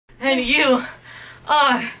and you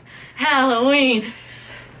are Halloween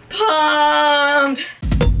pumped!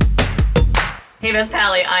 Hey Best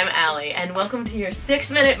Pally, I'm Allie, and welcome to your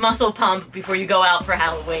 6-minute muscle pump before you go out for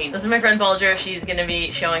Halloween. This is my friend Bulger. She's gonna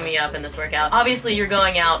be showing me up in this workout. Obviously, you're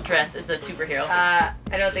going out dressed as a superhero. I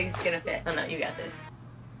don't think it's gonna fit. Oh no, you got this.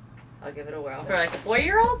 I'll give it a whirl. For like a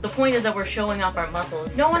 4-year-old? The point is that we're showing off our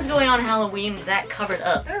muscles. No one's going on Halloween that covered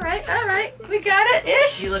up. Alright, we got it,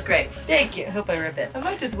 ish. You look great. Thank you. I hope I rip it. I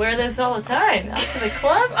might just wear this all the time. Out to the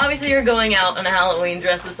club. Obviously, you're going out on a Halloween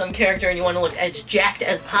dressed as some character and you want to look as jacked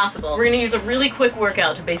as possible. We're gonna use a really quick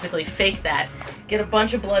workout to basically fake that. Get a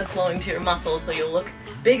bunch of blood flowing to your muscles so you'll look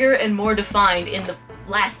bigger and more defined in the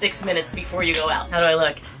last 6 minutes before you go out. How do I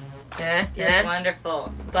look? You're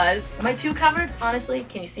wonderful. Buzz. Am I too covered, honestly?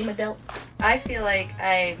 Can you see my delts? I feel like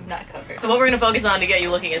I'm not covered. So what we're gonna focus on to get you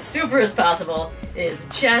looking as super as possible is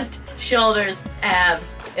chest, shoulders,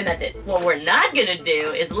 abs, and that's it. What we're not gonna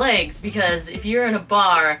do is legs, because if you're in a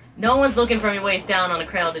bar, no one's looking from your waist down on a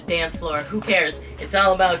crowded dance floor. Who cares? It's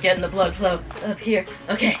all about getting the blood flow up here.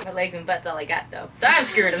 Okay. My legs and butt's all I got, though. So I'm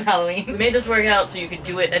screwed on Halloween. We made this workout so you could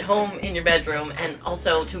do it at home in your bedroom, and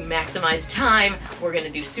also to maximize time, we're gonna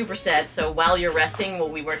do supersets, so while you're resting, we'll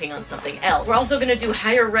be working on something else. We're also gonna do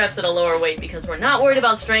higher reps at a lower weight because we're not worried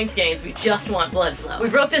about strength gains, we just want blood flow. We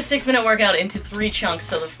broke this 6-minute workout into 3 chunks,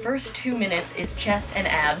 so the first 2 minutes is chest and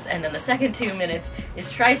abs, and then the second 2 minutes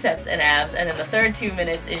is triceps and abs, and then the third 2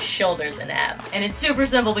 minutes is shoulders and abs. And it's super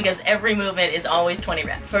simple because every movement is always 20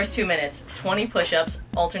 reps. First 2 minutes, 20 push-ups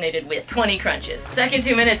alternated with 20 crunches. Second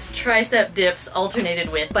 2 minutes, tricep dips alternated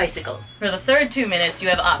with bicycles. For the third 2 minutes, you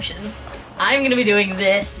have options. I'm gonna be doing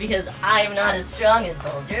this because I'm not as strong as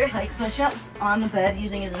Bulger. Hike push-ups on the bed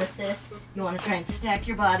using as an assist. You wanna try and stack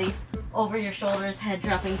your body over your shoulders, head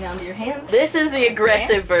dropping down to your hands. This is the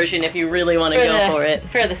aggressive version if you really wanna go for it.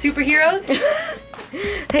 For the superheroes?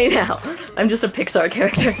 Hey now, I'm just a Pixar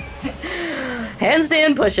character.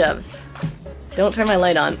 Handstand push-ups. Don't turn my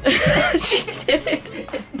light on. She did it.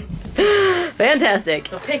 Fantastic.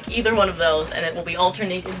 So pick either one of those and it will be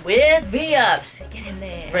alternated with V-ups. Get in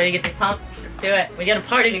there. Ready to get this pump? Let's do it. We got a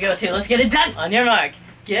party to go to. Let's get it done. On your mark.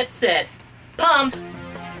 Get set. Pump.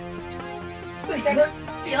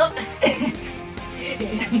 Yep.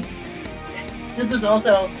 This is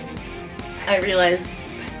also, I realize,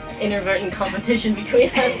 inadvertent competition between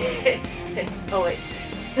us. Oh wait.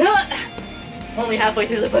 Only halfway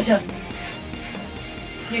through the push-ups.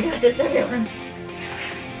 You got this, everyone.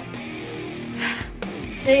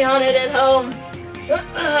 Stay on it at home.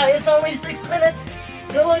 It's only 6 minutes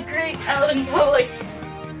to look great out in public.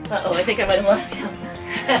 Uh-oh, I think I might have lost count.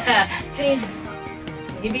 10,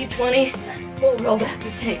 maybe 20. We'll roll back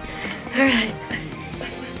the tape. All right.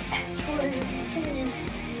 20.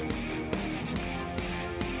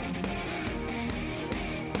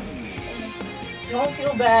 6. Don't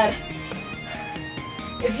feel bad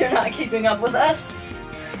if you're not keeping up with us,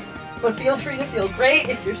 but feel free to feel great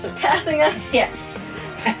if you're surpassing us. Yes.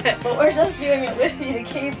 But we're just doing it with you to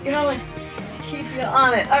keep going, to keep you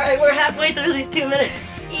on it. All right, we're halfway through these 2 minutes.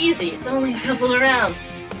 Easy, it's only a couple of rounds.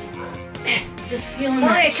 Just feeling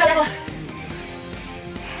that a couple. chest.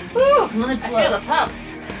 Woo, blood flow. I feel the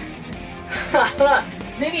pump.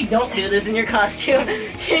 Maybe don't do this in your costume.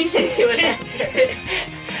 Change into an actor.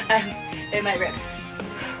 It might rip.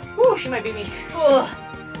 Woo, she might beat me. Ooh.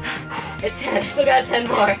 At 10, I still got 10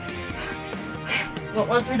 more. But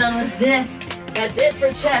once we're done with this, that's it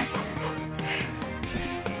for chest.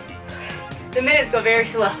 The minutes go very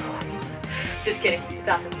slow. Just kidding. It's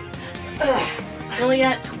awesome. You only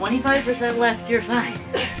got 25% left. You're fine.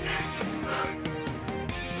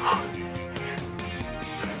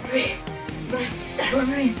 3 left. 4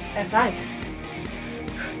 remain. And 5.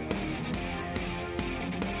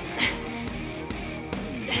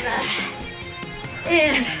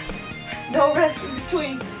 And no rest in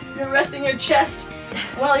between. You're resting your chest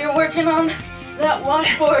while you're working on that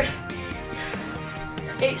washboard.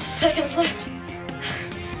 8 seconds left.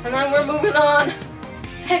 And then we're moving on.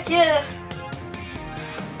 Heck yeah.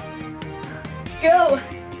 Go.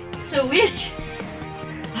 So which?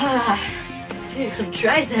 Some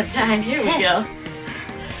tricep time. Here we go.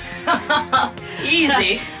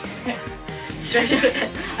 Easy. Stretch it.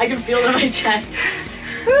 I can feel it in my chest.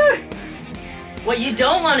 What you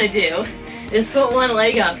don't want to do is put one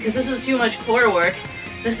leg up, because this is too much core work.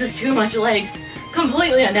 This is too much legs.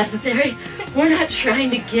 Completely unnecessary. We're not trying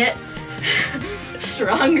to get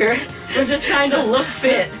stronger. We're just trying to look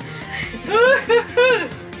fit.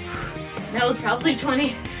 That was probably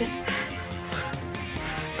 20.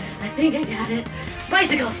 I think I got it.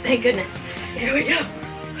 Bicycles, thank goodness. Here we go.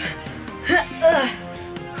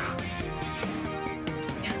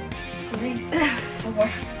 3, 4,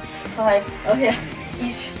 5. Oh yeah,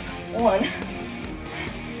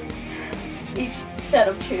 each set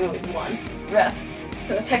of 2 is 1 rep.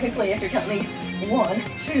 So technically, if you're counting 1,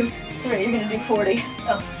 2, 3, you're gonna do 40.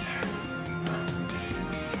 Oh,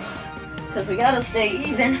 because we gotta stay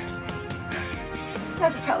even.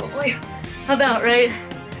 That's probably about right.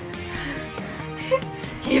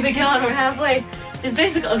 Keep it going, we're halfway. It's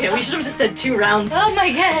basically, okay, we should have just said 2 rounds. Oh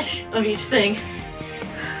my gosh! Of each thing.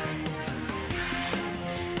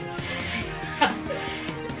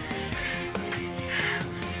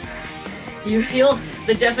 You feel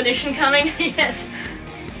the definition coming? Yes.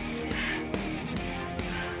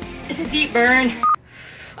 It's a deep burn.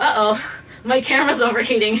 Uh-oh, my camera's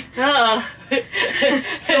overheating. Uh-oh.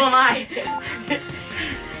 So am I.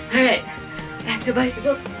 Alright, back to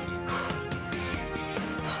bicycles.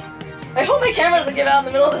 I hope my camera doesn't give out in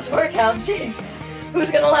the middle of this workout. Jeez, who's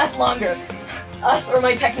gonna last longer? Us or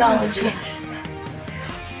my technology?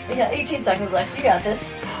 We got 18 seconds left, you got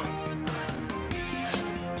this.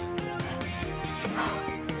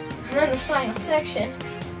 And then the final section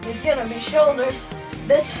is gonna be shoulders.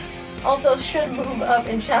 This also should move up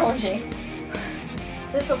in challenging.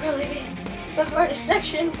 This will probably be the hardest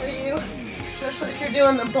section for you, especially if you're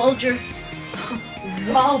doing the bulger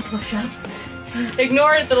wall push-ups.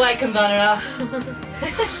 Ignore it, the light comes on and off.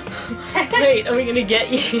 Wait, are we gonna get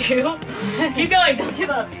you? Keep going, don't give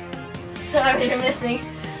up. Sorry, you're missing.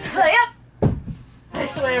 Yep. I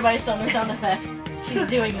swear based on the sound effects, she's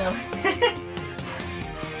doing them.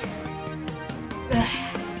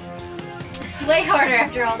 It's way harder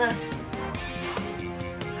after all this.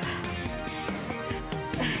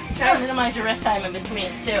 Try to minimize your rest time in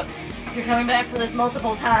between, too. If you're coming back for this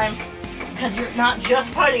multiple times, because you're not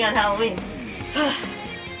just partying on Halloween,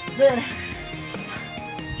 then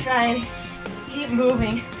try and keep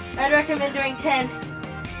moving. I'd recommend doing 10.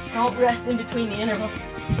 Don't rest in between the intervals.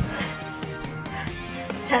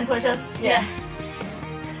 10 push-ups? Yeah.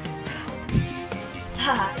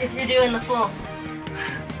 If you're doing the full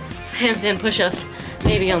handstand push-ups,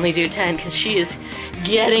 maybe only do 10 because she is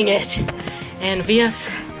getting it. And V-ups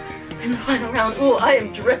in the final round. Ooh, I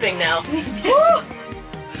am dripping now.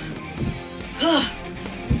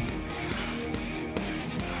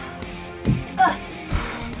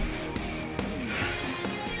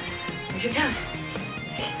 Where's your toes?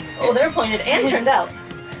 Oh, they're pointed and turned out.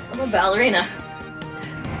 I'm a ballerina.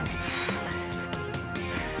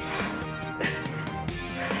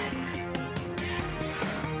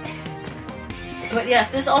 But yes,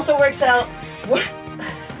 this also works out.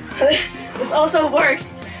 This also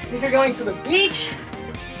works if you're going to the beach,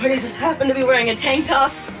 or you just happen to be wearing a tank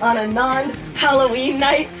top on a non-Halloween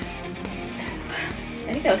night.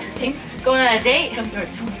 I think that was 15. Going on a date?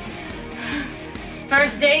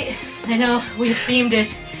 First date? I know we themed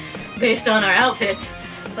it based on our outfits,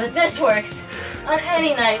 but this works on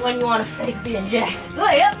any night when you want to fake being jacked.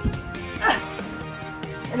 Oh, yep.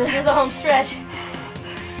 And this is the home stretch.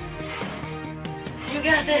 You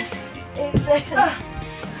got this. 8 seconds.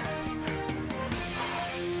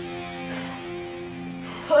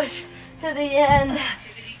 Push to the end.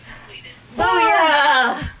 Activity completed.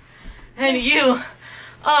 Booyah! And you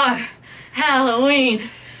are Halloween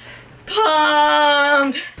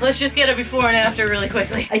pumped! Let's just get a before and after really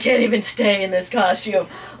quickly. I can't even stay in this costume.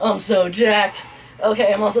 I'm so jacked.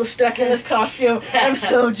 Okay, I'm also stuck in this costume. I'm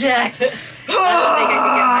so jacked. I don't think I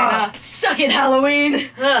can get mine off. Suck it, Halloween!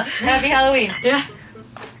 Happy Halloween. Yeah.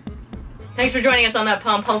 Thanks for joining us on that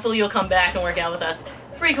pump. Hopefully you'll come back and work out with us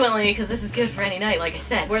frequently, because this is good for any night, like I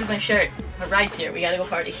said. Where's my shirt? My ride's here. We gotta go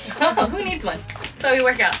party. Who needs one? That's how we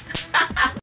work out.